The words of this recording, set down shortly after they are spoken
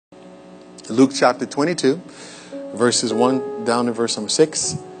Luke chapter 22, verses 1 down to verse number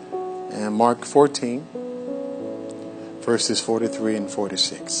 6, and Mark 14, verses 43 and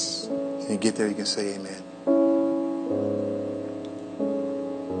 46. When you get there, you can say amen.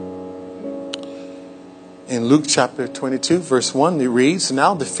 In Luke chapter 22, verse 1, it reads,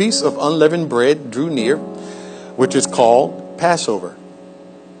 "Now the feast of unleavened bread drew near, which is called Passover.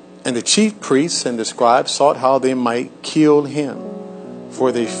 And the chief priests and the scribes sought how they might kill him,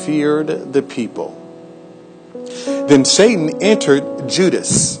 for they feared the people. Then Satan entered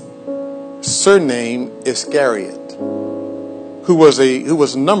Judas, surnamed Iscariot, who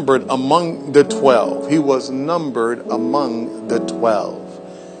was numbered among the 12. He was numbered among the 12.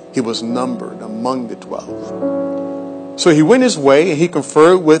 He was numbered among the 12. So he went his way and he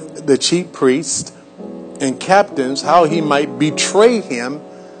conferred with the chief priests and captains how he might betray him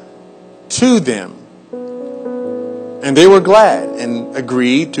to them. And they were glad and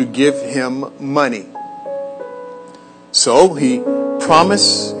agreed to give him money. So he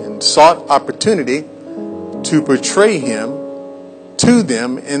promised and sought opportunity to betray him to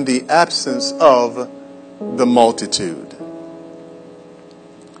them in the absence of the multitude."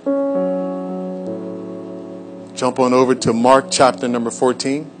 Jump on over to Mark chapter number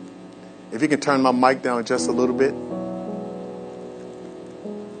 14. If you can turn my mic down just a little bit.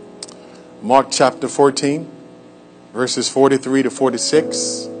 Mark chapter 14, verses 43 to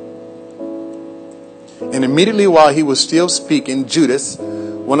 46. "And immediately while he was still speaking, Judas,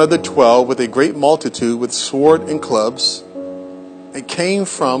 one of the 12, with a great multitude, with sword and clubs, it came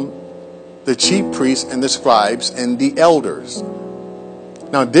from the chief priests and the scribes and the elders.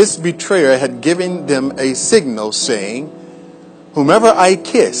 Now this betrayer had given them a signal, saying, 'Whomever I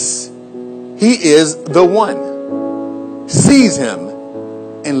kiss, he is the one. Seize him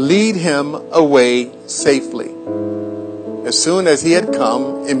and lead him away safely.' As soon as he had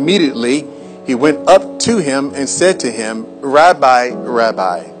come, immediately he went up to him and said to him, 'Rabbi,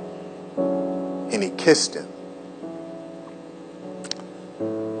 Rabbi,' and he kissed him.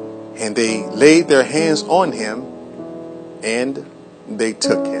 And they laid their hands on him and they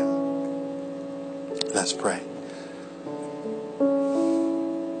took him." Let's pray.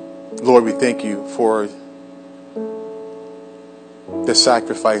 Lord, we thank you for the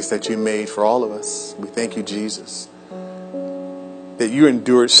sacrifice that you made for all of us. We thank you, Jesus, that you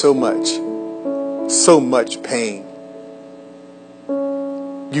endured so much pain.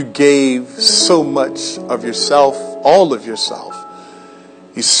 You gave so much of yourself, all of yourself.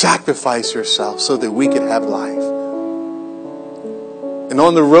 You sacrificed yourself so that we could have life. And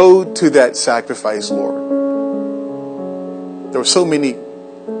on the road to that sacrifice, Lord, there were so many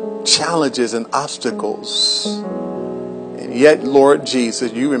challenges and obstacles. And yet, Lord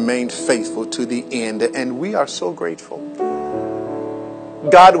Jesus, you remained faithful to the end. And we are so grateful.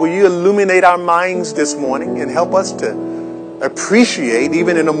 God, will you illuminate our minds this morning and help us to appreciate,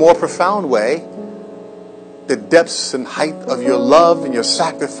 even in a more profound way, the depths and height of your love and your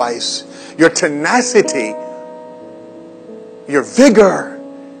sacrifice, your tenacity, your vigor,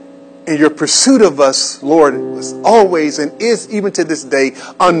 and your pursuit of us, Lord, was always and is even to this day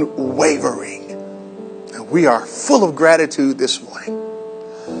unwavering. And we are full of gratitude this morning.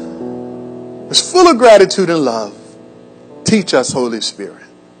 It's full of gratitude and love. Teach us, Holy Spirit,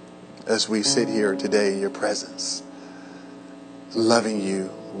 as we sit here today in your presence, loving you,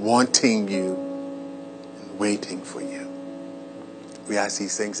 wanting you, and waiting for you. We ask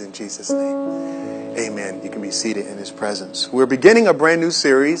these things in Jesus' name. Amen. You can be seated in his presence. We're beginning a brand new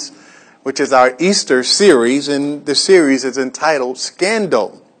series, which is our Easter series, and the series is entitled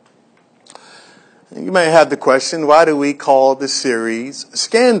Scandal. You may have the question, why do we call the series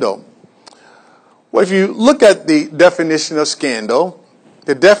Scandal? Well, if you look at the definition of scandal,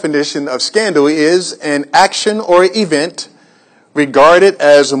 the definition of scandal is an action or event regarded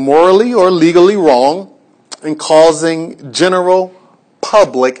as morally or legally wrong and causing general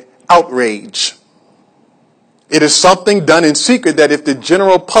public outrage. It is something done in secret that if the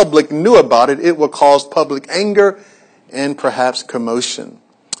general public knew about it, it will cause public anger and perhaps commotion.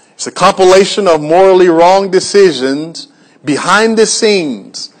 It's a compilation of morally wrong decisions behind the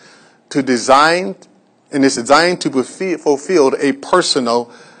scenes and it's designed to fulfill a personal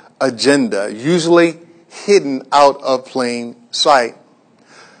agenda, usually hidden out of plain sight.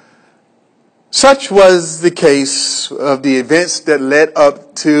 Such was the case of the events that led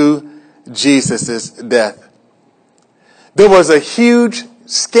up to Jesus' death. There was a huge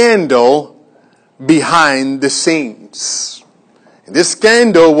scandal behind the scenes. This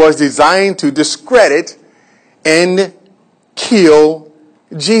scandal was designed to discredit and kill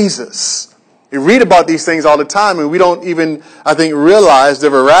Jesus. You read about these things all the time, and we don't even, I think, realize the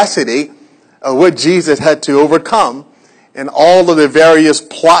veracity of what Jesus had to overcome and all of the various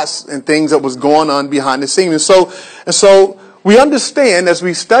plots and things that was going on behind the scenes. And so we understand as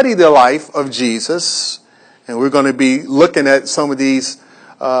we study the life of Jesus, and we're going to be looking at some of these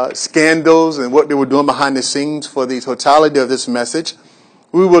scandals and what they were doing behind the scenes for the totality of this message,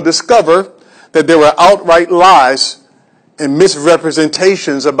 we will discover that there were outright lies and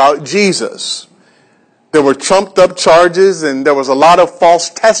misrepresentations about Jesus. There were trumped up charges and there was a lot of false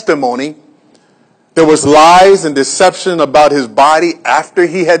testimony. There was lies and deception about his body after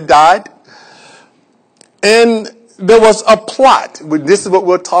he had died. And there was a plot. This is what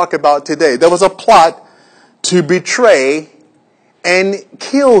we'll talk about today. There was a plot to betray and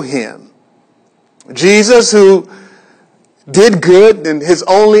kill him. Jesus, who did good and his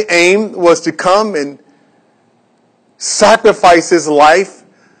only aim was to come and sacrifice his life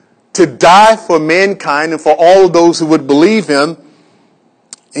to die for mankind and for all of those who would believe him.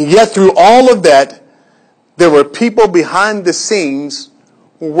 And yet through all of that, there were people behind the scenes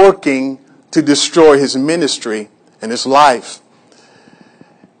working to destroy his ministry and his life.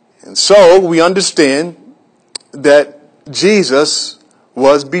 And so we understand that Jesus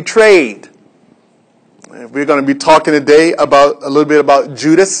was betrayed. We're going to be talking today about a little bit about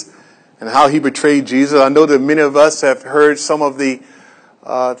Judas and how he betrayed Jesus. I know that many of us have heard some of the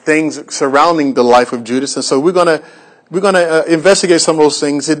things surrounding the life of Judas, and so we're going to investigate some of those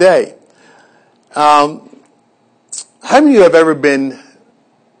things today. How many of you have ever been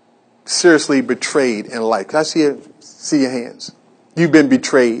seriously betrayed in life? Can I see your hands? You've been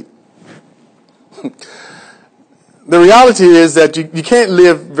betrayed. The reality is that you can't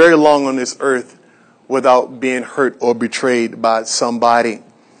live very long on this earth without being hurt or betrayed by somebody.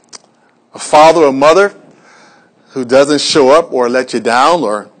 A father or mother who doesn't show up or let you down,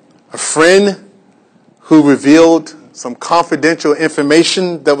 or a friend who revealed some confidential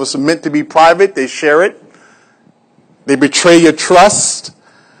information that was meant to be private, they share it. They betray your trust.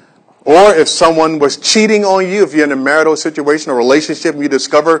 Or if someone was cheating on you, if you're in a marital situation or relationship and you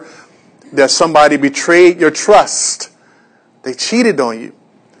discover that somebody betrayed your trust, they cheated on you.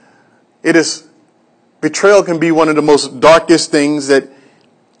 Betrayal can be one of the most darkest things that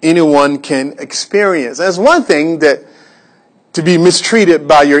anyone can experience. And it's one thing to be mistreated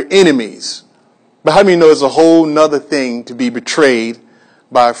by your enemies. But how many know it's a whole nother thing to be betrayed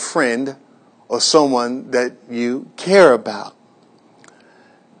by a friend or someone that you care about?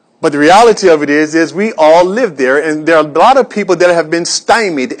 But the reality of it is we all live there, and there are a lot of people that have been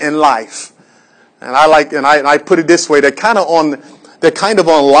stymied in life. And I put it this way, they're kind of on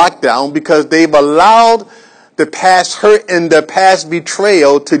lockdown because they've allowed the past hurt and the past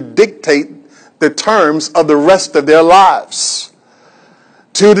betrayal to dictate the terms of the rest of their lives,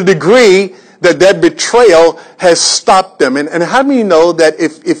 to the degree that betrayal has stopped them. And how many know that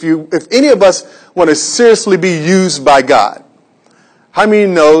if any of us want to seriously be used by God, how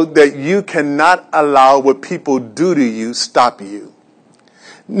many know that you cannot allow what people do to you stop you?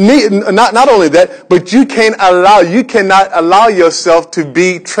 Not only that, but you cannot allow yourself to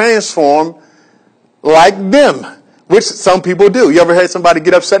be transformed like them, which some people do. You ever had somebody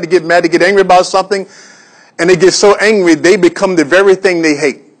get upset, to get mad, to get angry about something, and they get so angry they become the very thing they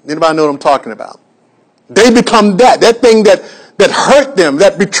hate? Anybody know what I'm talking about? They become that thing that hurt them,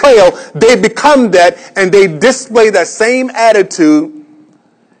 that betrayal. They become that, and they display that same attitude,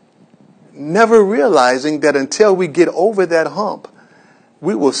 never realizing that until we get over that hump,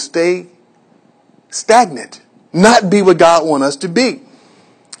 we will stay stagnant, not be what God wants us to be.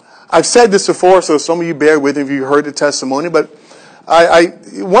 I've said this before, so some of you bear with me if you heard the testimony, but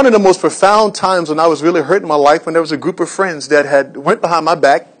one of the most profound times when I was really hurt in my life, when there was a group of friends that had went behind my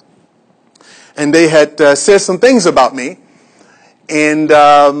back, and they had said some things about me. And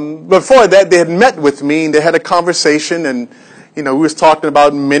before that, they had met with me, and they had a conversation, and we was talking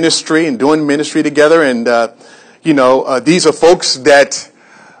about ministry and doing ministry together, and these are folks that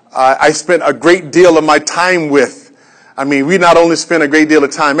I spent a great deal of my time with. I mean, we not only spent a great deal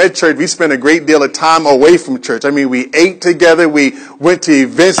of time at church, we spent a great deal of time away from church. I mean, we ate together, we went to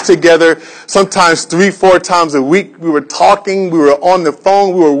events together, sometimes 3-4 times a week. We were talking, we were on the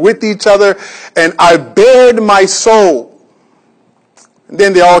phone, we were with each other, and I bared my soul. And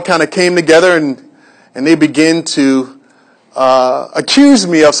then they all kind of came together and they began to accuse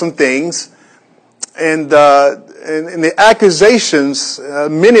me of some things. And the accusations,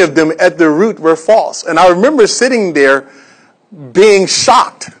 many of them at the root were false. And I remember sitting there being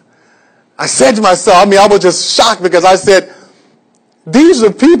shocked. I said to myself, I was just shocked because I said, these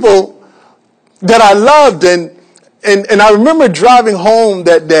are people that I loved. And I remember driving home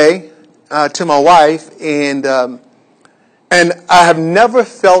that day to my wife, and And I have never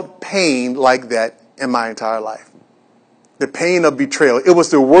felt pain like that in my entire life. The pain of betrayal. It was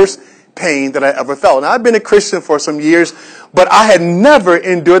the worst pain that I ever felt. Now, I've been a Christian for some years, but I had never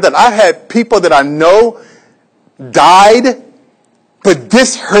endured that. I've had people that I know died, but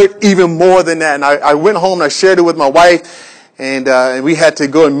this hurt even more than that. And I went home and I shared it with my wife, and we had to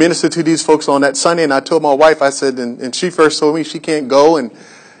go and minister to these folks on that Sunday. And I told my wife, I said, and she first told me she can't go, and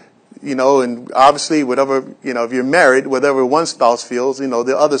and obviously whatever, if you're married, whatever one spouse feels,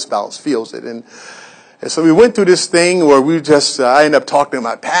 the other spouse feels it. And so we went through this thing where I ended up talking to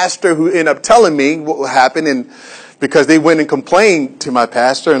my pastor, who ended up telling me what happened, and because they went and complained to my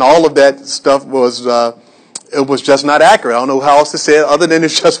pastor, and all of that stuff was, it was just not accurate. I don't know how else to say it other than it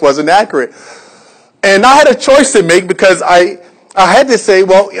just wasn't accurate. And I had a choice to make, because I had to say,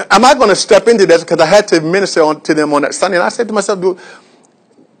 well, am I going to step into this? Because I had to minister to them on that Sunday. And I said to myself, do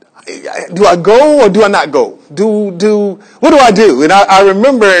I go or do I not go? What do I do? And I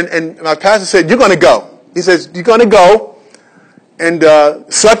remember, and my pastor said, you're going to go. He says, you're going to go and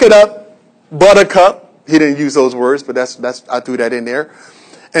suck it up, buttercup. He didn't use those words, but I threw that in there.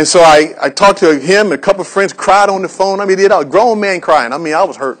 And so I talked to him, and a couple of friends cried on the phone. I mean, a grown man crying. I mean, I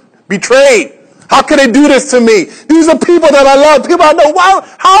was hurt. Betrayed. How could they do this to me? These are people that I love, people I know.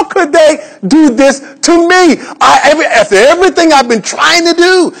 How could they do this to me? After everything I've been trying to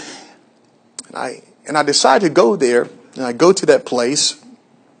do. And I decided to go there, and I go to that place,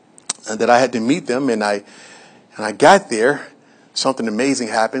 and that I had to meet them, and I got there. Something amazing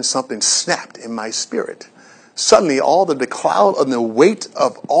happened. Something snapped in my spirit. Suddenly, all of the cloud and the weight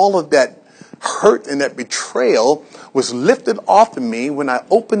of all of that hurt and that betrayal was lifted off of me when I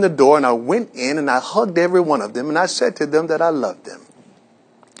opened the door and I went in and I hugged every one of them, and I said to them that I loved them.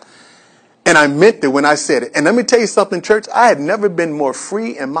 And I meant it when I said it. And let me tell you something, church. I had never been more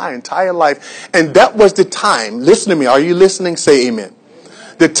free in my entire life. And that was the time. Listen to me. Are you listening? Say amen.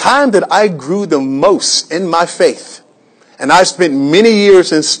 The time that I grew the most in my faith. And I spent many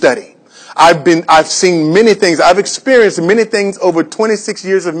years in study. I've seen many things. I've experienced many things over 26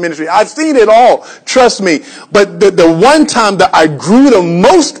 years of ministry. I've seen it all. Trust me. But the one time that I grew the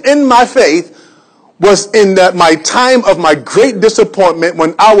most in my faith was in my time of my great disappointment,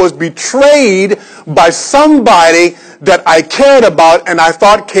 when I was betrayed by somebody that I cared about and I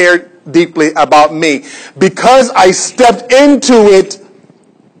thought cared deeply about me. Because I stepped into it,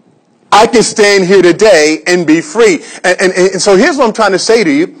 I can stand here today and be free. And so here's what I'm trying to say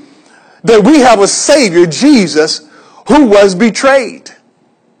to you. That we have a Savior, Jesus, who was betrayed.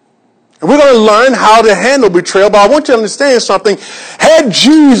 And we're going to learn how to handle betrayal, but I want you to understand something. Had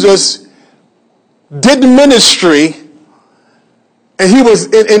Jesus did the ministry, and he was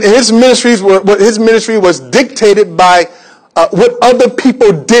in his ministry was dictated by what other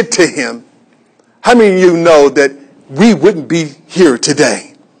people did to him, how many of you know that we wouldn't be here today?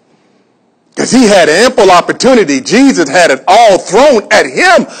 Because he had ample opportunity. Jesus had it all thrown at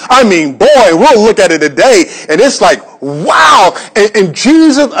him. I mean, boy, we'll look at it today, and it's like, wow. And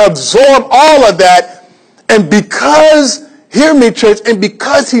Jesus absorbed all of that. And because, hear me, church, and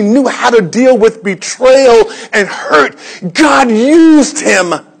because he knew how to deal with betrayal and hurt, God used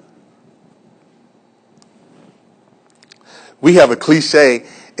him. We have a cliche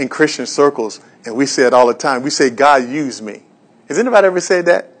in Christian circles, and we say it all the time. We say, God used me. Has anybody ever said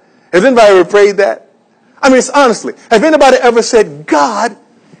that? Has anybody ever prayed that? I mean, honestly, has anybody ever said, God,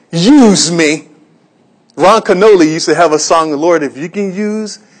 use me? Ron Canoli used to have a song, Lord, if you can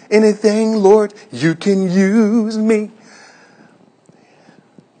use anything, Lord, you can use me.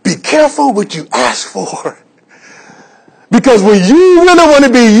 Be careful what you ask for. Because when you really want to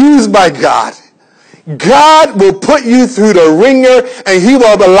be used by God, God will put you through the ringer, and he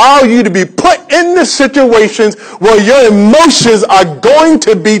will allow you to be put in the situations where your emotions are going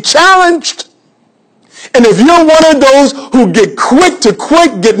to be challenged. And if you're one of those who get quick to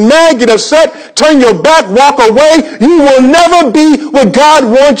quit, get mad, get upset, turn your back, walk away, you will never be what God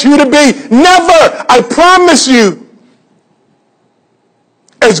wants you to be. Never. I promise you.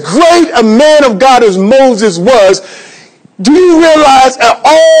 As great a man of God as Moses was, do you realize at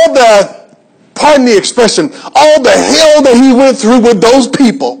all the, pardon the expression, all the hell that he went through with those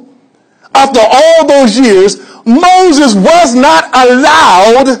people, after all those years, Moses was not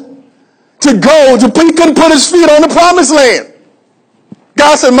allowed to go, he couldn't put his feet on the promised land.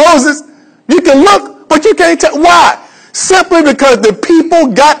 God said, Moses, you can look, but you can't tell. Why? Simply because the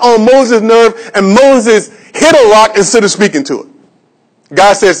people got on Moses' nerve, and Moses hit a rock instead of speaking to it.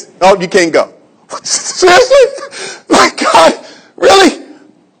 God says, oh, you can't go. Seriously? My God, really?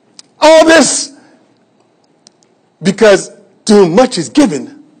 All this? Because to whom much is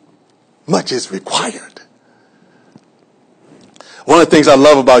given, much is required. One of the things I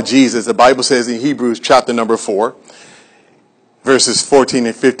love about Jesus, the Bible says in Hebrews chapter number 4, verses 14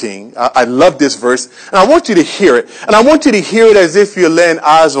 and 15. I love this verse, and I want you to hear it. And I want you to hear it as if you're laying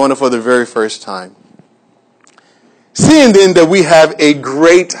eyes on it for the very first time. Seeing then that we have a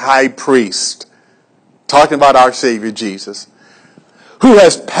great high priest, talking about our Savior Jesus, who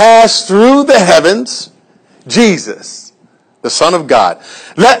has passed through the heavens, Jesus, the Son of God,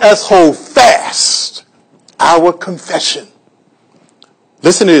 let us hold fast our confession.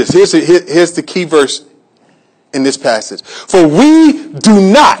 Listen to this. Here's the key verse in this passage. For we do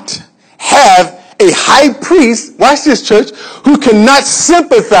not have a high priest, watch this, church, who cannot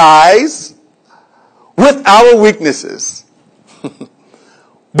sympathize with our weaknesses,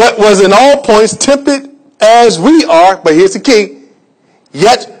 but was in all points tempted as we are, but here's the key,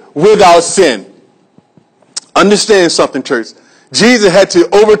 yet without sin. Understand something, church. Jesus had to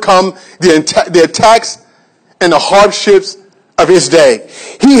overcome the attacks and the hardships of his day.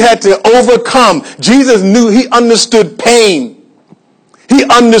 He had to overcome. Jesus knew, he understood pain. He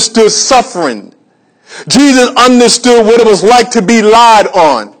understood suffering. Jesus understood what it was like to be lied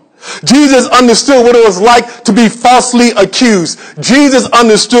on. Jesus understood what it was like to be falsely accused. Jesus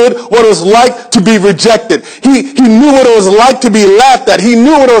understood what it was like to be rejected. He knew what it was like to be laughed at. He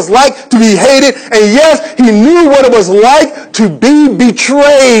knew what it was like to be hated. And yes, he knew what it was like to be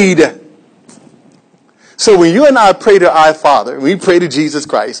betrayed. So when you and I pray to our Father, we pray to Jesus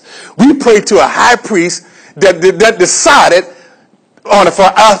Christ, we pray to a high priest that decided for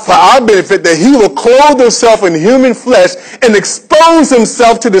our benefit that he will clothe himself in human flesh and expose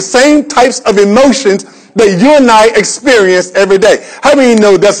himself to the same types of emotions that you and I experience every day. How many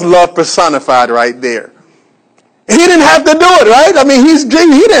know that's love personified right there? He didn't have to do it, right? I mean, he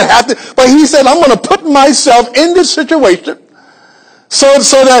didn't have to, but he said, I'm going to put myself in this situation so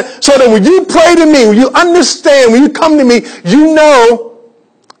that when you pray to me, when you understand, when you come to me, you know,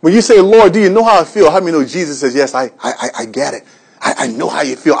 when you say, Lord, do you know how I feel? How many know Jesus says, yes, I get it. I know how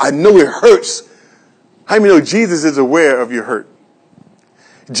you feel. I know it hurts. How many know Jesus is aware of your hurt?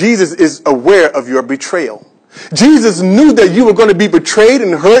 Jesus is aware of your betrayal. Jesus knew that you were going to be betrayed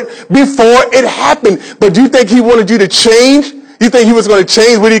and hurt before it happened. But do you think he wanted you to change? You think he was going to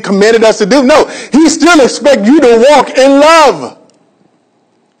change what he commanded us to do? No. He still expects you to walk in love.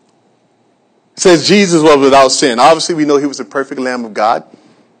 It says Jesus was without sin. Obviously, we know he was the perfect Lamb of God.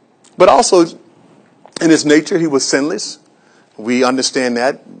 But also, in his nature, he was sinless. We understand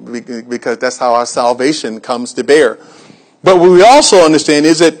that because that's how our salvation comes to bear. But what we also understand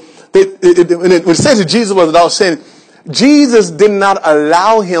is that when it says that Jesus was without sin, Jesus did not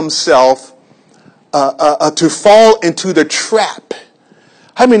allow himself to fall into the trap.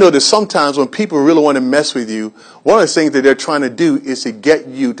 How many know that sometimes when people really want to mess with you, one of the things that they're trying to do is to get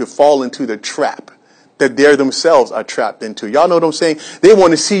you to fall into the trap that they themselves are trapped into. Y'all know what I'm saying? They want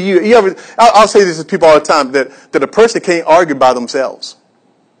to see you. I'll say this to people all the time, that a person can't argue by themselves.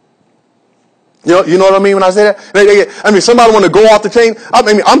 You know what I mean when I say that? I mean, somebody want to go off the chain.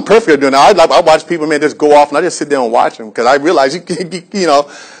 I'm perfect at doing that. I watch people, man, just go off, and I just sit there and watch them because I realize,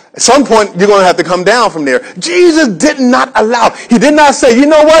 at some point you're going to have to come down from there. Jesus did not allow. He did not say, you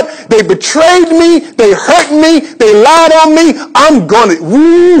know what? They betrayed me. They hurt me. They lied on me. I'm going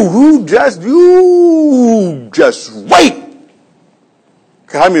to, just wait.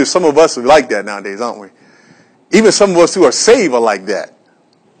 I mean, some of us are like that nowadays, aren't we? Even some of us who are saved are like that.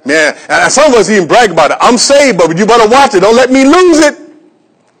 Man, and some of us even brag about it. I'm saved, but you better watch it. Don't let me lose it.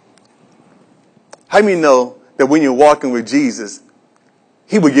 How many know that when you're walking with Jesus,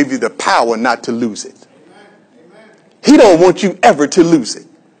 he will give you the power not to lose it? Amen. He don't want you ever to lose it.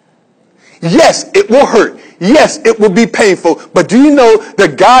 Yes, it will hurt. Yes, it will be painful. But do you know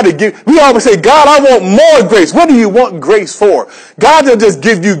that God will give, we always say, God, I want more grace. What do you want grace for? God doesn't just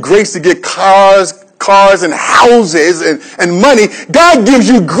give you grace to get cars and houses and money. God gives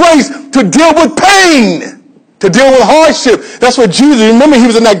you grace to deal with pain, to deal with hardship. That's what Jesus, remember he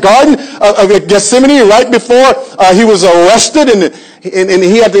was in that garden of Gethsemane right before he was arrested and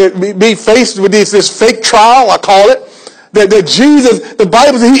he had to be faced with this fake trial, I call it. That Jesus, the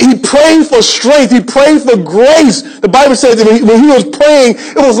Bible says he prayed for strength. He prayed for grace. The Bible says that when he was praying,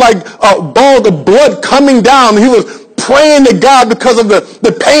 it was like balls of blood coming down. He was praying to God because of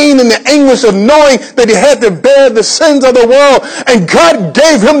the pain and the anguish of knowing that he had to bear the sins of the world. And God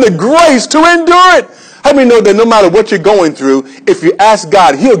gave him the grace to endure it. How many know that no matter what you're going through, if you ask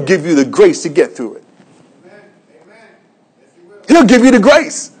God, he'll give you the grace to get through it? Amen. Yes, he will. He'll give you the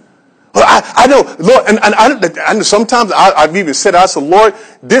grace. Well, I know, Lord, and I know sometimes I've even said, I said, Lord,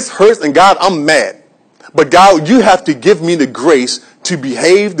 this hurts, and God, I'm mad. But God, you have to give me the grace to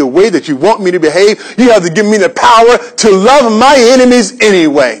behave the way that you want me to behave. You have to give me the power to love my enemies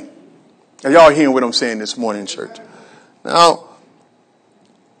anyway. Are y'all hearing what I'm saying this morning, church? Now,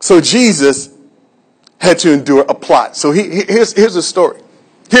 so Jesus had to endure a plot. So here's the story.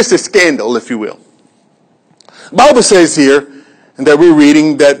 Here's the scandal, if you will. The Bible says here, and that we're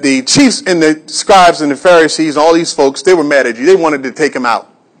reading, that the chiefs and the scribes and the Pharisees, all these folks, they were mad at Jesus. They wanted to take him out.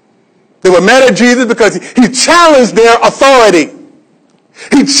 They were mad at Jesus because he challenged their authority.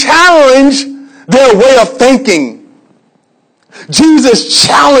 He challenged their way of thinking. Jesus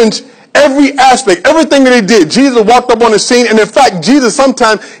challenged every aspect, everything that he did. Jesus walked up on the scene, and in fact, Jesus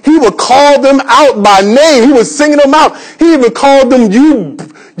sometimes, he would call them out by name. He was singing them out. He even called them,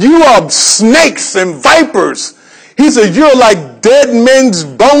 you are snakes and vipers. He said, you're like dead men's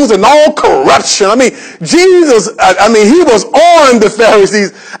bones and all corruption. I mean, Jesus, he was on the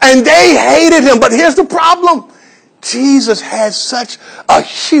Pharisees, and they hated him. But here's the problem. Jesus had such a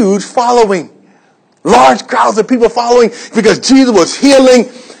huge following. Large crowds of people following because Jesus was healing.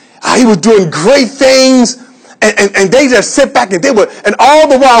 He was doing great things. And they just sit back and and all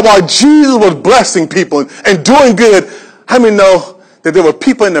the while Jesus was blessing people and doing good, how many know that there were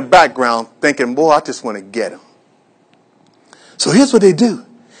people in the background thinking, boy, I just want to get him. So here's what they do.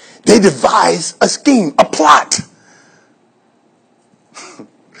 They devise a scheme, a plot.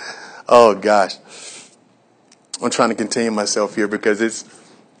 Oh, gosh. I'm trying to contain myself here because it's...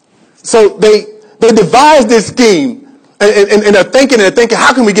 So they devise this scheme and they're thinking,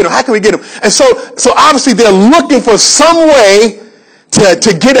 how can we get him? How can we get him? And so obviously they're looking for some way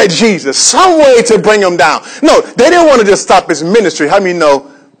to get at Jesus, some way to bring him down. No, they didn't want to just stop his ministry. How many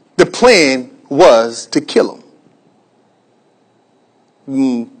know the plan was to kill him?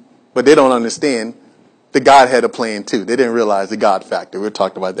 But they don't understand that God had a plan too. They didn't realize the God factor. We'll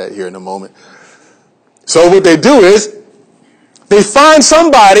talk about that here in a moment. So what they do is they find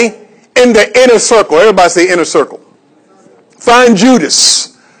somebody in the inner circle. Everybody say inner circle. Find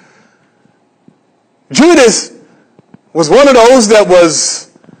Judas. Judas was one of those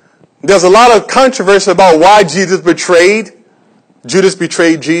there's a lot of controversy about why Judas betrayed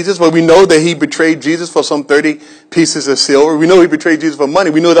Jesus. Well, we know that he betrayed Jesus for some 30 pieces of silver. We know he betrayed Jesus for money.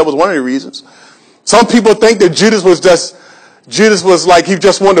 We know that was one of the reasons. Some people think that Judas was like he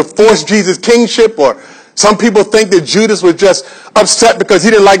just wanted to force Jesus' kingship, or some people think that Judas was just upset because he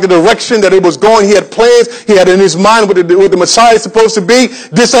didn't like the direction that it was going. He had plans. He had in his mind what the Messiah is supposed to be.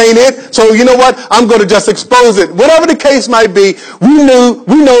 This ain't it. So you know what? I'm going to just expose it. Whatever the case might be, we know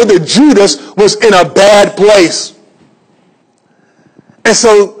that Judas was in a bad place. And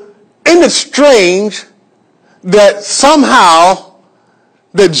so, isn't it strange that somehow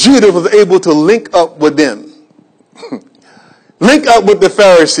that Judas was able to link up with them? Link up with the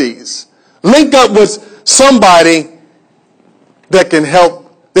Pharisees. Link up with somebody that can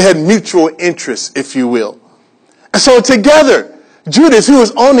help. They had mutual interests, if you will. And so together, Judas, who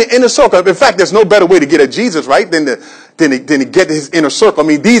was on the inner circle. In fact, there's no better way to get at Jesus, right, than to get his inner circle. I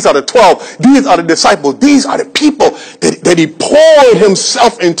mean, these are the 12. These are the disciples. These are the people that he poured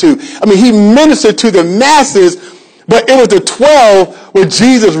himself into. I mean, he ministered to the masses, but it was the 12 where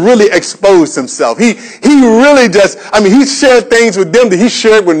Jesus really exposed himself. He really he shared things with them that he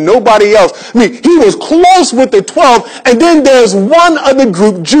shared with nobody else. I mean, he was close with the 12, and then there's one other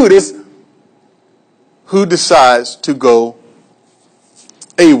group, Judas, who decides to go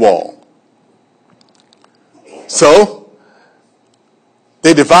AWOL. So,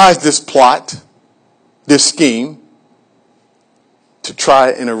 they devised this plot, this scheme, to try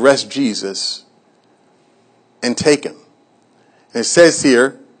and arrest Jesus and take him. And it says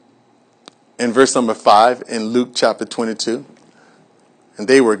here in verse number 5 in Luke chapter 22, and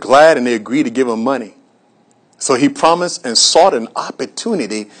they were glad and they agreed to give him money. So he promised and sought an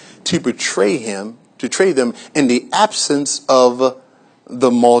opportunity to betray them in the absence of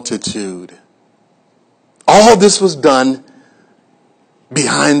the multitude. All this was done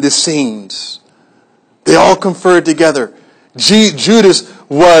behind the scenes. They all conferred together. Judas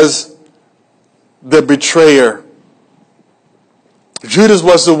was the betrayer. Judas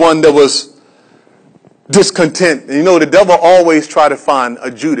was the one that was discontent. And you know, the devil always try to find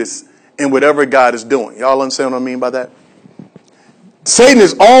a Judas in whatever God is doing. Y'all understand what I mean by that? Satan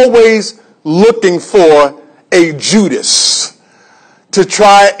is always looking for a Judas to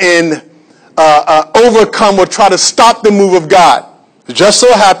try and overcome or try to stop the move of God. It just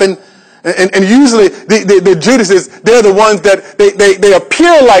so happened, and usually the Judases, they're the ones that they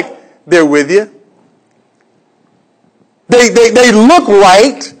appear like they're with you. They look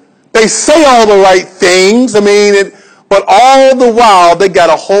right. They say all the right things. But all the while they got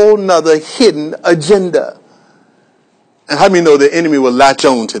a whole nother hidden agenda. And how many know the enemy will latch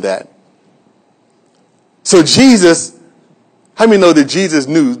on to that? So Jesus, how many know that Jesus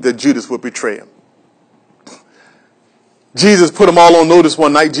knew that Judas would betray him? Jesus put them all on notice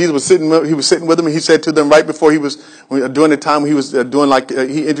one night. Jesus was sitting with them, and he said to them right before during the time he was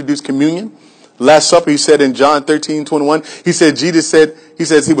he introduced communion, Last Supper, he said in John 13:21, he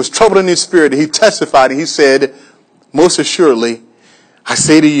says he was troubled in his spirit, and he testified, and he said, most assuredly, I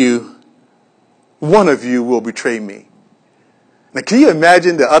say to you, one of you will betray me. Now, can you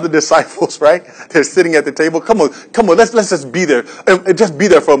imagine the other disciples, right? They're sitting at the table. Come on, let's just be there. And just be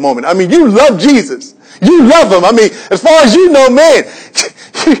there for a moment. I mean, you love Jesus. You love him. I mean, as far as you know, man,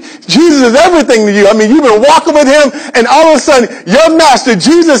 Jesus is everything to you. I mean, you've been walking with him, and all of a sudden, your master,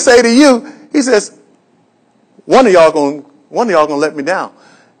 Jesus, say to you, he says, one of y'all gonna let me down.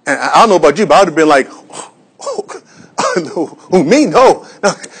 And I don't know about you, but I would have been like, who, me? No.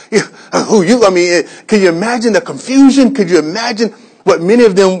 Who, you? I mean, can you imagine the confusion? Could you imagine what many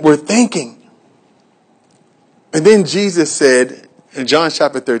of them were thinking? And then Jesus said, in John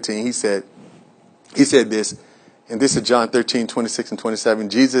chapter 13, he said this, and this is John 13:26 and 27.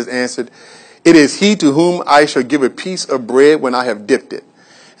 Jesus answered, it is he to whom I shall give a piece of bread when I have dipped it.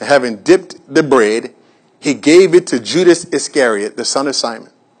 And having dipped the bread, he gave it to Judas Iscariot, the son of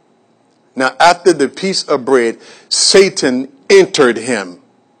Simon. Now, after the piece of bread, Satan entered him.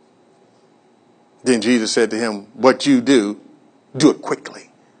 Then Jesus said to him, what you do it quickly.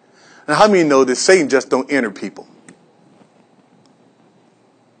 Now, how many know that Satan just don't enter people?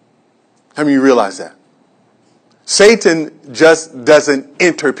 How many of you realize that? Satan just doesn't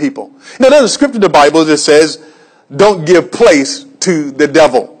enter people. Now, there's a scripture in the Bible that says, don't give place to the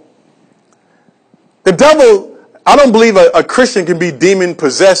devil. The devil, I don't believe a Christian can be demon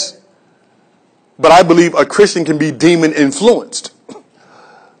possessed, but I believe a Christian can be demon influenced.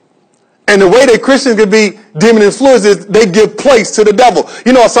 And the way that Christians can be demon influenced is they give place to the devil.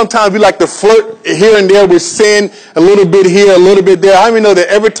 You know, sometimes we like to flirt here and there with sin, a little bit here, a little bit there. How many know that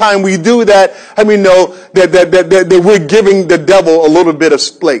every time we do that, how many know that we're giving the devil a little bit of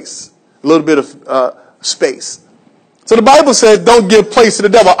space, a little bit of space. So the Bible says don't give place to the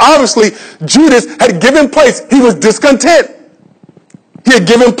devil. Obviously, Judas had given place. He was discontent. He had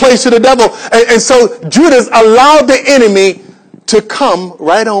given place to the devil. And so Judas allowed the enemy to come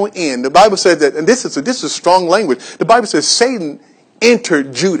right on in. The Bible says that, and this is strong language. The Bible says Satan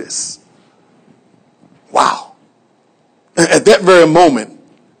entered Judas. Wow. And at that very moment,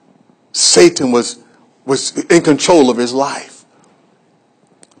 Satan was in control of his life.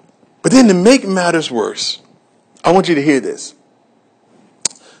 But then to make matters worse, I want you to hear this.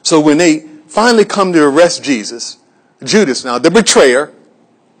 So when they finally come to arrest Judas now, the betrayer,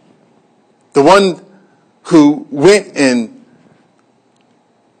 the one who went and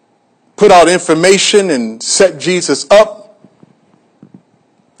put out information and set Jesus up,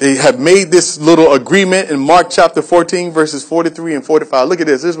 they have made this little agreement in Mark chapter 14, verses 43 and 45. Look at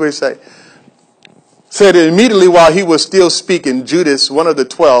this. This is what he said. Said immediately while he was still speaking, Judas, one of the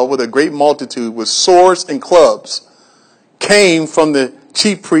 12, with a great multitude, with swords and clubs, came from the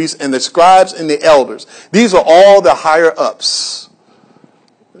chief priests and the scribes and the elders. These are all the higher ups.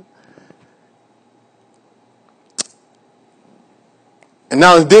 And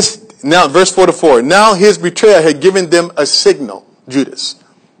now verse 44. Now his betrayer had given them a signal, Judas.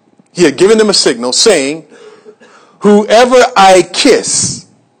 He had given them a signal saying, whoever I kiss,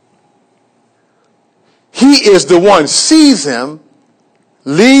 he is the one. Seize him,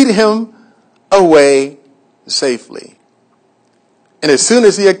 lead him away safely. And as soon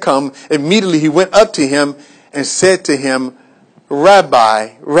as he had come, immediately he went up to him and said to him,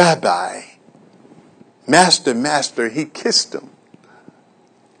 Rabbi, Rabbi, Master, Master. He kissed him.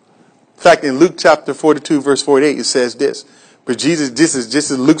 In fact, in Luke chapter 42, verse 48, it says this. But Jesus, this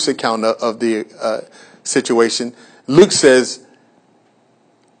is Luke's account of the situation. Luke says,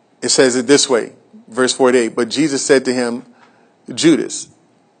 it says it this way, verse 48. But Jesus said to him, Judas,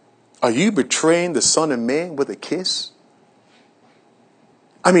 are you betraying the Son of Man with a kiss?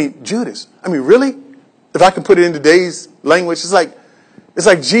 I mean, Judas. I mean, really? If I can put it in today's language, it's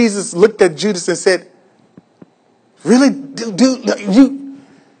like Jesus looked at Judas and said, really? Dude,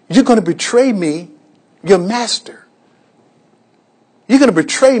 you're going to betray me, your master. You're going to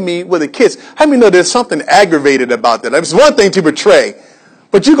betray me with a kiss. How many know there's something aggravated about that? It's one thing to betray,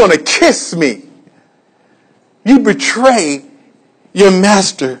 but you're going to kiss me. You betray your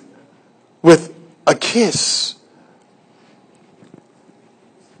master with a kiss.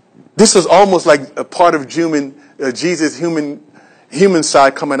 This is almost like a part of Jesus' human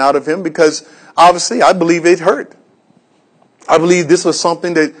side coming out of him, because obviously I believe it hurt. I believe this was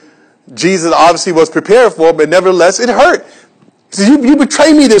something that Jesus obviously was prepared for, but nevertheless it hurt. He said, you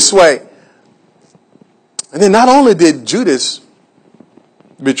betray me this way. And then not only did Judas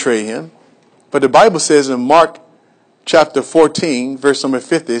betray him, but the Bible says in Mark chapter 14, verse number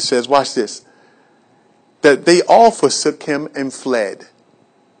 50, it says, watch this, that they all forsook him and fled.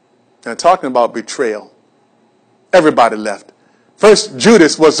 Now, talking about betrayal, everybody left. First,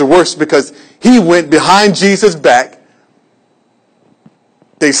 Judas was the worst because he went behind Jesus' back.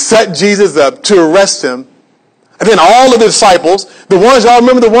 They set Jesus up to arrest him. And then all of the disciples, y'all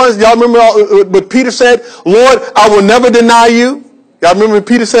remember what Peter said? Lord, I will never deny you. Y'all remember when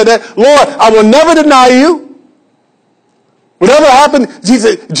Peter said that? Lord, I will never deny you. Whatever happened,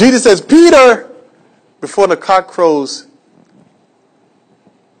 Jesus says, Peter, before the cock crows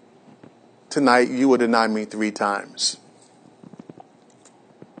tonight, you will deny me 3 times.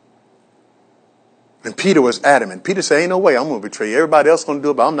 And Peter was adamant. Peter said, ain't no way I'm going to betray you. Everybody else is going to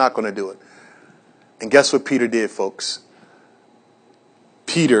do it, but I'm not going to do it. And guess what Peter did, folks?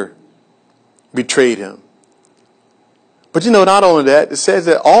 Peter betrayed him. But not only that, it says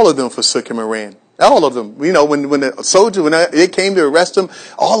that all of them forsook him and ran. All of them. When the soldier, when they came to arrest him,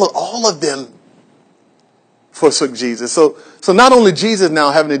 all of them forsook Jesus. So not only Jesus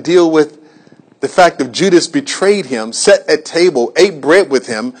now having to deal with the fact of Judas betrayed him, sat at table, ate bread with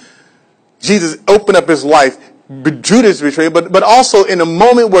him, Jesus opened up his life, Judas betrayed, but also in a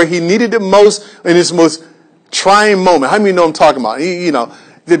moment where he needed it most, in his most trying moment. How many know I'm talking about?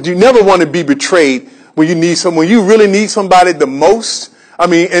 That you never want to be betrayed when you need someone, when you really need somebody the most. I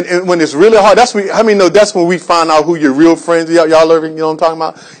mean, and when it's really hard, that's when we find out who your real friends are. Y'all know what I'm talking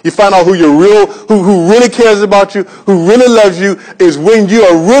about? You find out who who really cares about you, who really loves you, is when you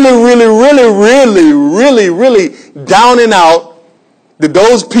are really down and out to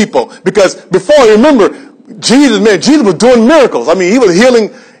those people. Because before, remember, Jesus was doing miracles. I mean, he was healing,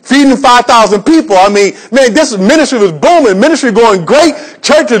 feeding 5,000 people. I mean, this ministry was booming. Ministry going great.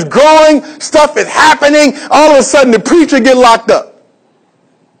 Church is growing. Stuff is happening. All of a sudden, the preacher get locked up.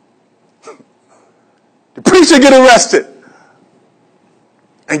 The preacher get arrested.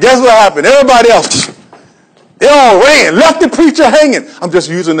 And guess what happened? Everybody else, they all ran, left the preacher hanging. I'm just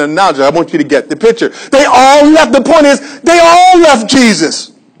using an analogy. I want you to get the picture. They all left. The point is, they all left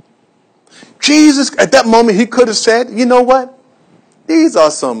Jesus. Jesus, at that moment, he could have said, you know what? These are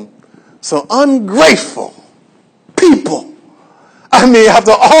some ungrateful people. I mean,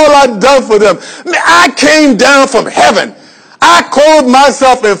 after all I've done for them, I came down from heaven. I clothed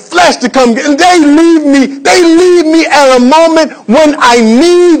myself in flesh to come, and they leave me at a moment when I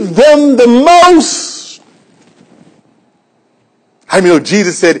need them the most. I mean,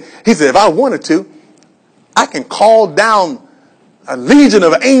 Jesus said, if I wanted to, I can call down a legion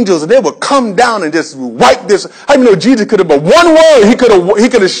of angels and they would come down and just wipe this. I mean, Jesus could have, but one word, he could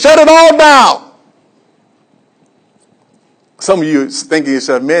have shut it all down. Some of you thinking to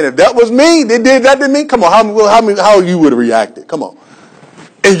yourself, man, if that was me, they did that to me. Come on, how you would have reacted? Come on,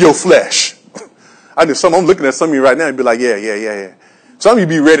 in your flesh. I'm looking at some of you right now and be like, yeah. Some of you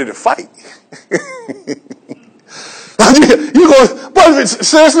be ready to fight. You go, but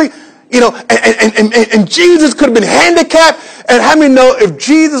seriously, and Jesus could have been handicapped. And how many know if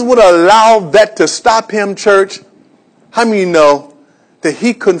Jesus would allow that to stop him, church, how many know that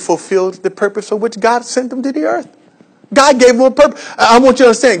he couldn't fulfill the purpose for which God sent him to the earth? God gave him a purpose. I want you to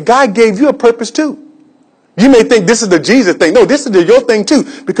understand, God gave you a purpose too. You may think this is the Jesus thing. No, this is your thing too,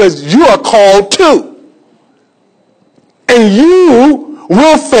 because you are called too. And you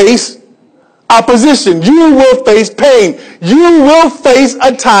will face opposition. You will face pain. You will face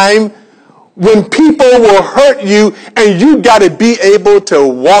a time when people will hurt you, and you got to be able to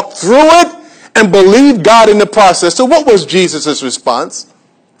walk through it and believe God in the process. So what was Jesus' response?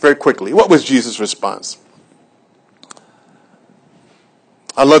 Very quickly, what was Jesus' response?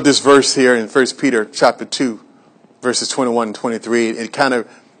 I love this verse here in 1 Peter chapter 2, verses 21 and 23. It kind of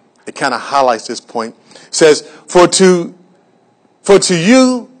highlights this point. It says, For to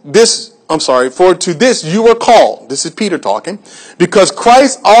this you were called. This is Peter talking. Because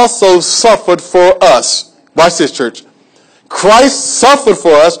Christ also suffered for us. Watch this, church. Christ suffered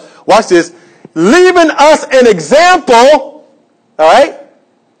for us. Watch this. Leaving us an example. All right?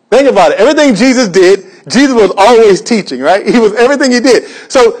 Think about it. Everything Jesus did, Jesus was always teaching, right? Everything he did.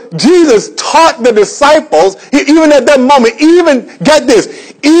 So Jesus taught the disciples, even at that moment, even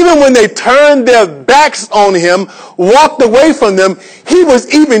when they turned their backs on him, walked away from them, he was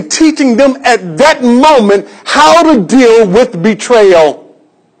even teaching them at that moment how to deal with betrayal.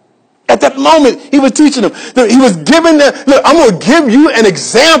 At that moment, he was teaching them. He was giving them, look, I'm going to give you an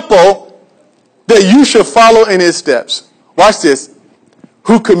example that you should follow in his steps. Watch this.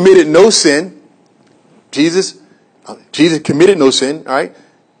 who committed no sin. Jesus committed no sin, all right?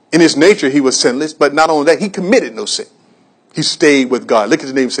 In his nature, he was sinless, but not only that, he committed no sin. He stayed with God. Look at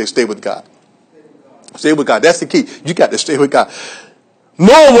his name and say, stay with God. Stay with God. That's the key. You got to stay with God.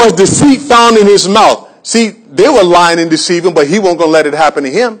 Nor was deceit found in his mouth. See, they were lying and deceiving, but he wasn't going to let it happen to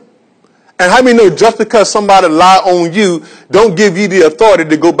him. And how many know just because somebody lie on you, don't give you the authority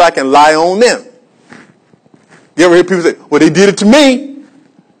to go back and lie on them? You ever hear people say, well, they did it to me.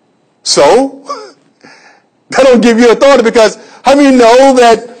 So, that don't give you authority, because how many know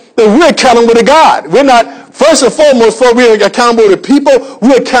that we're accountable to God? We're not, first and foremost, before we're accountable to people,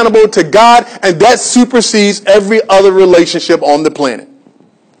 we're accountable to God, and that supersedes every other relationship on the planet.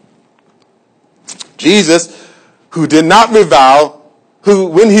 Jesus, who did not revile, who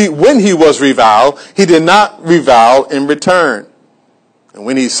when he was reviled, he did not revile in return. And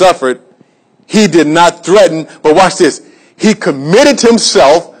when he suffered, he did not threaten, but watch this, he committed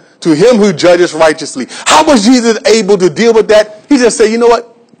himself to him who judges righteously. How was Jesus able to deal with that? He just said, you know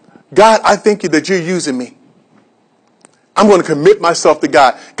what? God, I thank you that you're using me. I'm going to commit myself to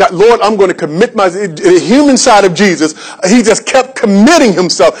God. God, Lord, I'm going to commit the human side of Jesus. He just kept committing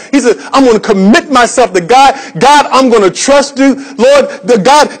himself. He said, I'm going to commit myself to God. God, I'm going to trust you. Lord,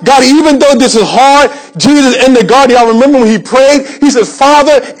 God, even though this is hard, Jesus in the garden, y'all remember when he prayed? He said,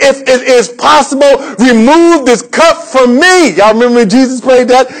 Father, if it is possible, remove this cup from me. Y'all remember when Jesus prayed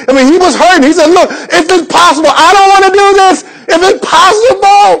that? I mean, he was hurting. He said, look, if it's possible, I don't want to do this. If it's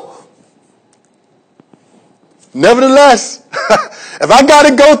possible. Nevertheless, if I got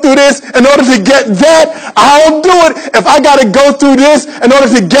to go through this in order to get that, I'll do it. If I got to go through this in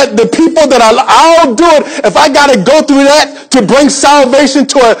order to get the people that I'll do it. If I got to go through that to bring salvation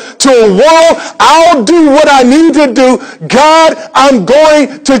to a world, I'll do what I need to do. God, I'm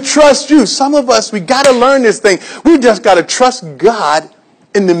going to trust you. Some of us, we got to learn this thing. We just got to trust God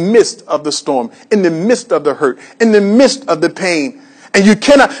in the midst of the storm, in the midst of the hurt, in the midst of the pain. And you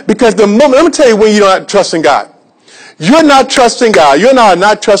cannot, because the moment, let me tell you when you're not trusting God. You're not trusting God. You're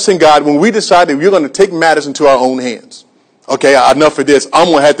not trusting God when we decide that we're going to take matters into our own hands. Okay, enough of this. I'm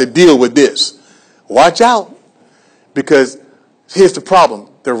going to have to deal with this. Watch out. Because here's the problem.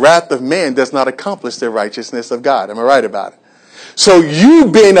 The wrath of man does not accomplish the righteousness of God. Am I right about it? So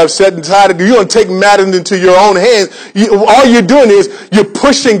you being upset and tired, you're going to take matters into your own hands. All you're doing is you're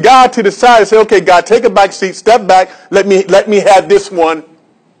pushing God to the side and say, okay, God, take a back seat, step back, let me have this one.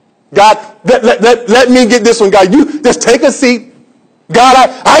 God, let me get this one. God, you just take a seat. God,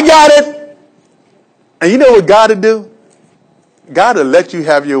 I got it. And you know what God will do? God will let you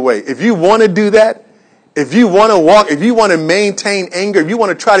have your way. If you want to do that, if you want to walk, if you want to maintain anger, if you want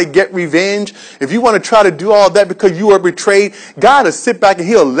to try to get revenge, if you want to try to do all that because you were betrayed, God will sit back and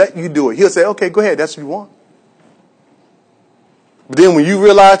he'll let you do it. He'll say, okay, go ahead. That's what you want. But then when you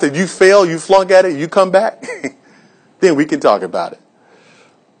realize that you fail, you flunk at it, you come back, then we can talk about it.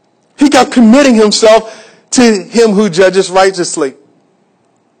 He kept committing himself to him who judges righteously.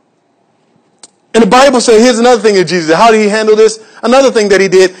 And the Bible says, here's another thing that Jesus did. How did he handle this? Another thing that he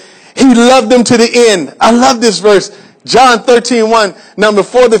did, he loved them to the end. I love this verse. John 13:1. Now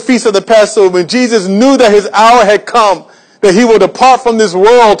before the feast of the Passover, when Jesus knew that his hour had come, that he would depart from this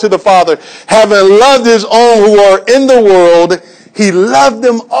world to the Father, having loved his own who are in the world, he loved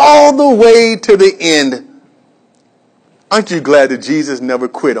them all the way to the end. Aren't you glad that Jesus never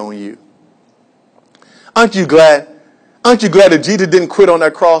quit on you? Aren't you glad? Aren't you glad that Jesus didn't quit on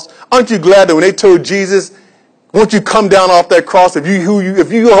that cross? Aren't you glad that when they told Jesus, won't you come down off that cross if you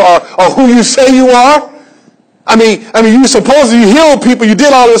are who you say you are? I mean, you supposedly healed people, you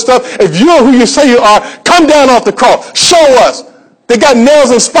did all this stuff. If you're who you say you are, come down off the cross. Show us. They got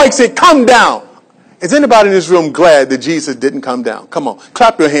nails and spikes in. Come down. Is anybody in this room glad that Jesus didn't come down? Come on,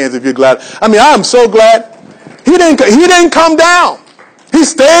 clap your hands if you're glad. I mean, I'm so glad. He didn't come down. He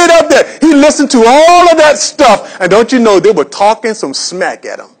stayed up there. He listened to all of that stuff. And don't you know, they were talking some smack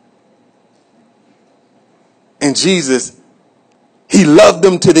at him. And Jesus, he loved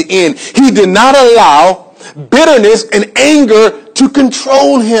them to the end. He did not allow bitterness and anger to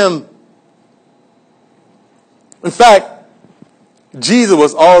control him. In fact, Jesus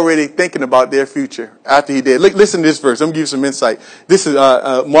was already thinking about their future after he did. Listen to this verse. Let me give you some insight. This is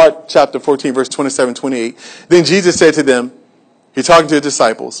Mark chapter 14, verse 27, 28. Then Jesus said to them, he's talking to the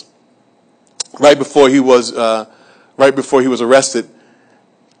disciples, right before he was arrested.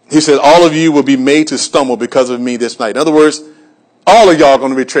 He said, all of you will be made to stumble because of me this night. In other words, all of y'all are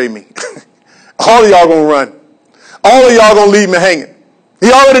going to betray me. All of y'all going to run. All of y'all going to leave me hanging.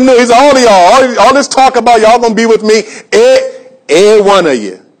 He already knew. He said, all of y'all, all this talk about y'all going to be with me. Every one of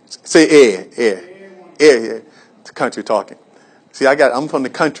you. Say, yeah. The country talking. See, I'm from the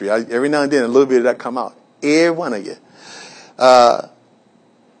country. Every now and then, a little bit of that come out. Every one of you. I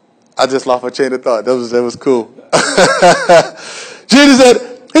just lost my chain of thought. That was cool. Jesus said,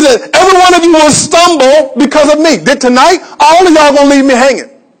 he said, every one of you will stumble because of me. Then tonight, all of y'all gonna leave me hanging.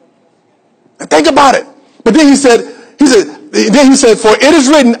 And think about it. But then he said, for it is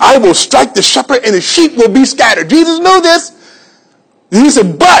written, I will strike the shepherd and the sheep will be scattered. Jesus knew this. And he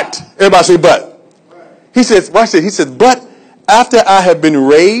said, but, everybody say but. He says, watch this. He says, but after I have been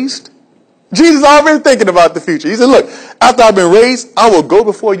raised, Jesus already thinking about the future. He said, look, after I've been raised, I will go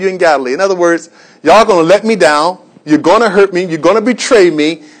before you in Galilee. In other words, y'all going to let me down. You're going to hurt me. You're going to betray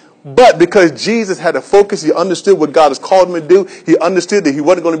me. But because Jesus had a focus, he understood what God has called him to do. He understood that he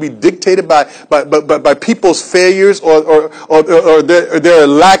wasn't going to be dictated by people's failures or their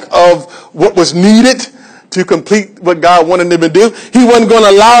lack of what was needed to complete what God wanted them to do. He wasn't going to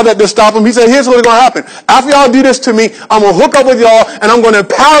allow that to stop him. He said, here's what's going to happen. After y'all do this to me, I'm going to hook up with y'all and I'm going to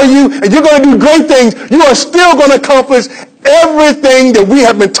empower you and you're going to do great things. You are still going to accomplish everything that we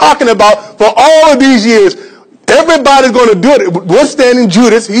have been talking about for all of these years. Everybody's going to do it. We're standing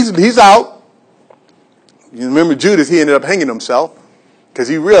Judas. He's out. You remember Judas, he ended up hanging himself because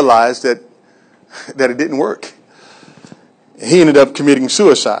he realized that it didn't work. He ended up committing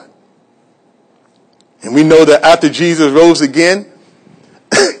suicide. And we know that after Jesus rose again,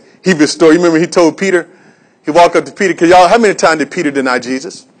 he restored. You remember he told Peter, he walked up to Peter, because y'all, how many times did Peter deny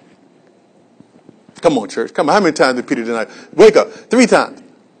Jesus? Come on, church. Come on. How many times did Peter deny? Wake up. 3 times.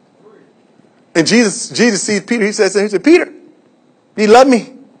 And Jesus sees Peter. He said, Peter, do you love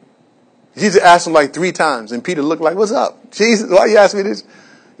me? Jesus asked him like 3 times. And Peter looked like, what's up? Jesus, why you ask me this?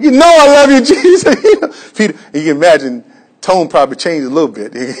 You know I love you, Jesus. Peter, you can imagine, tone probably changed a little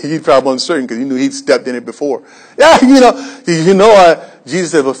bit. He probably uncertain because he knew he'd stepped in it before. Yeah,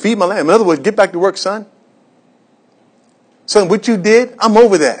 Jesus said, well, feed my lamb. In other words, get back to work, son. Son, what you did, I'm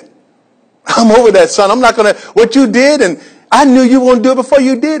over that. I'm over that, son. I'm not going to, what you did, and I knew you were going to do it before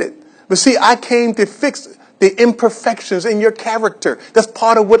you did it. But see, I came to fix the imperfections in your character. That's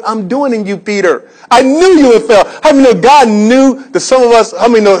part of what I'm doing in you, Peter. I knew you would fail. How many know God knew that some of us, how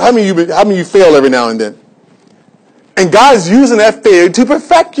many of you fail every now and then? And God's using that failure to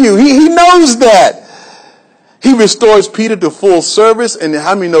perfect you. He knows that. He restores Peter to full service. And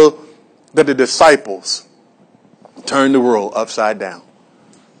how many know that the disciples turned the world upside down?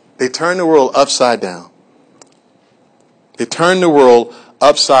 They turned the world upside down. They turned the world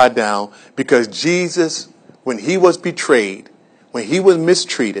upside down because Jesus, when he was betrayed, when he was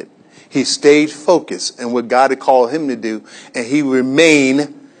mistreated, he stayed focused in what God had called him to do. And he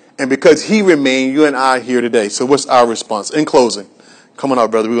remained. And because he remained, you and I are here today. So what's our response? In closing, come on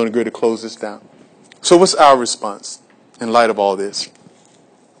out, brother. We're going to go to close this down. So what's our response in light of all this?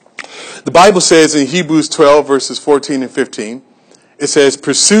 The Bible says in Hebrews 12, verses 14 and 15, it says,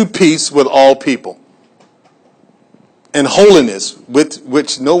 pursue peace with all people and holiness, with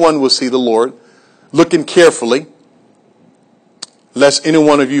which no one will see the Lord, looking carefully, lest any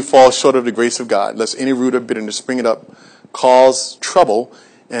one of you fall short of the grace of God, lest any root of bitterness springing up cause trouble,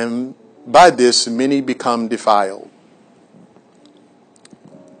 and by this many become defiled.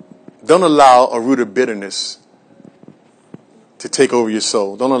 Don't allow a root of bitterness to take over your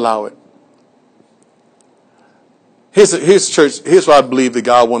soul. Don't allow it. Here's church. Here's what I believe that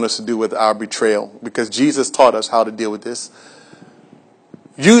God wants us to do with our betrayal, because Jesus taught us how to deal with this.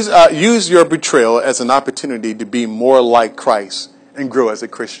 Use your betrayal as an opportunity to be more like Christ and grow as a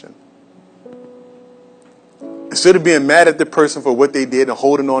Christian. Instead of being mad at the person for what they did and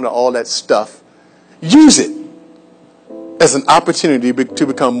holding on to all that stuff, use it as an opportunity to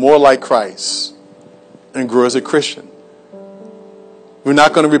become more like Christ and grow as a Christian. We're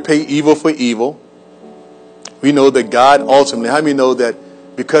not going to repay evil for evil. We know that God ultimately, how many know that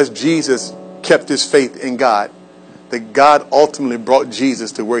because Jesus kept his faith in God, that God ultimately brought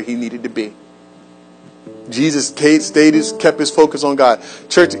Jesus to where he needed to be. Jesus kept his focus on God.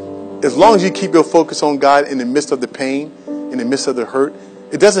 Church, as long as you keep your focus on God in the midst of the pain, in the midst of the hurt,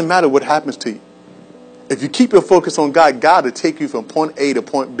 it doesn't matter what happens to you. If you keep your focus on God, God will take you from point A to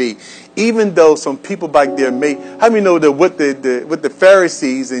point B. Even though some people back there how many know that what the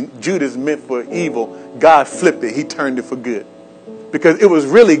Pharisees and Judas meant for evil, God flipped it. He turned it for good. Because it was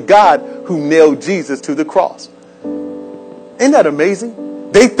really God who nailed Jesus to the cross. Isn't that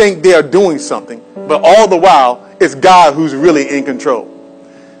amazing? They think they are doing something, but all the while, it's God who's really in control.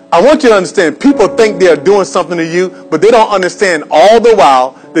 I want you to understand, people think they are doing something to you, but they don't understand all the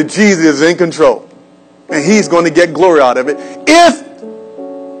while that Jesus is in control. And he's going to get glory out of it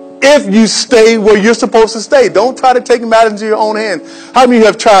if you stay where you're supposed to stay. Don't try to take matters into your own hands. How many of you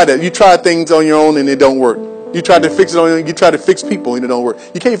have tried that? You try things on your own and it don't work. You try to fix it on your own. You try to fix people and it don't work.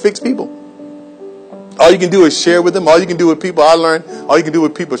 You can't fix people. All you can do is share with them. All you can do with people, I learned, all you can do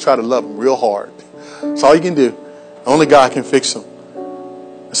with people is try to love them real hard. That's all you can do. Only God can fix them.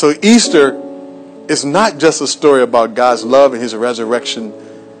 So Easter is not just a story about God's love and his resurrection,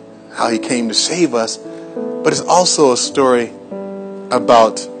 how he came to save us, but it's also a story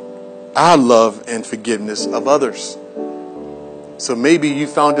about our love and forgiveness of others. So maybe you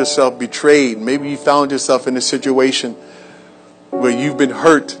found yourself betrayed. Maybe you found yourself in a situation where you've been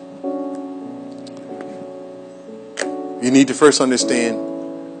hurt. You need to first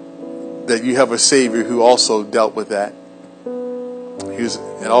understand that you have a Savior who also dealt with that. He was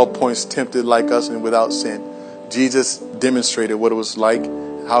at all points tempted like us and without sin. Jesus demonstrated what it was like,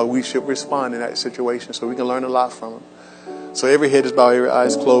 how we should respond in that situation, so we can learn a lot from him. So every head is bowed, every eye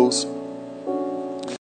is closed.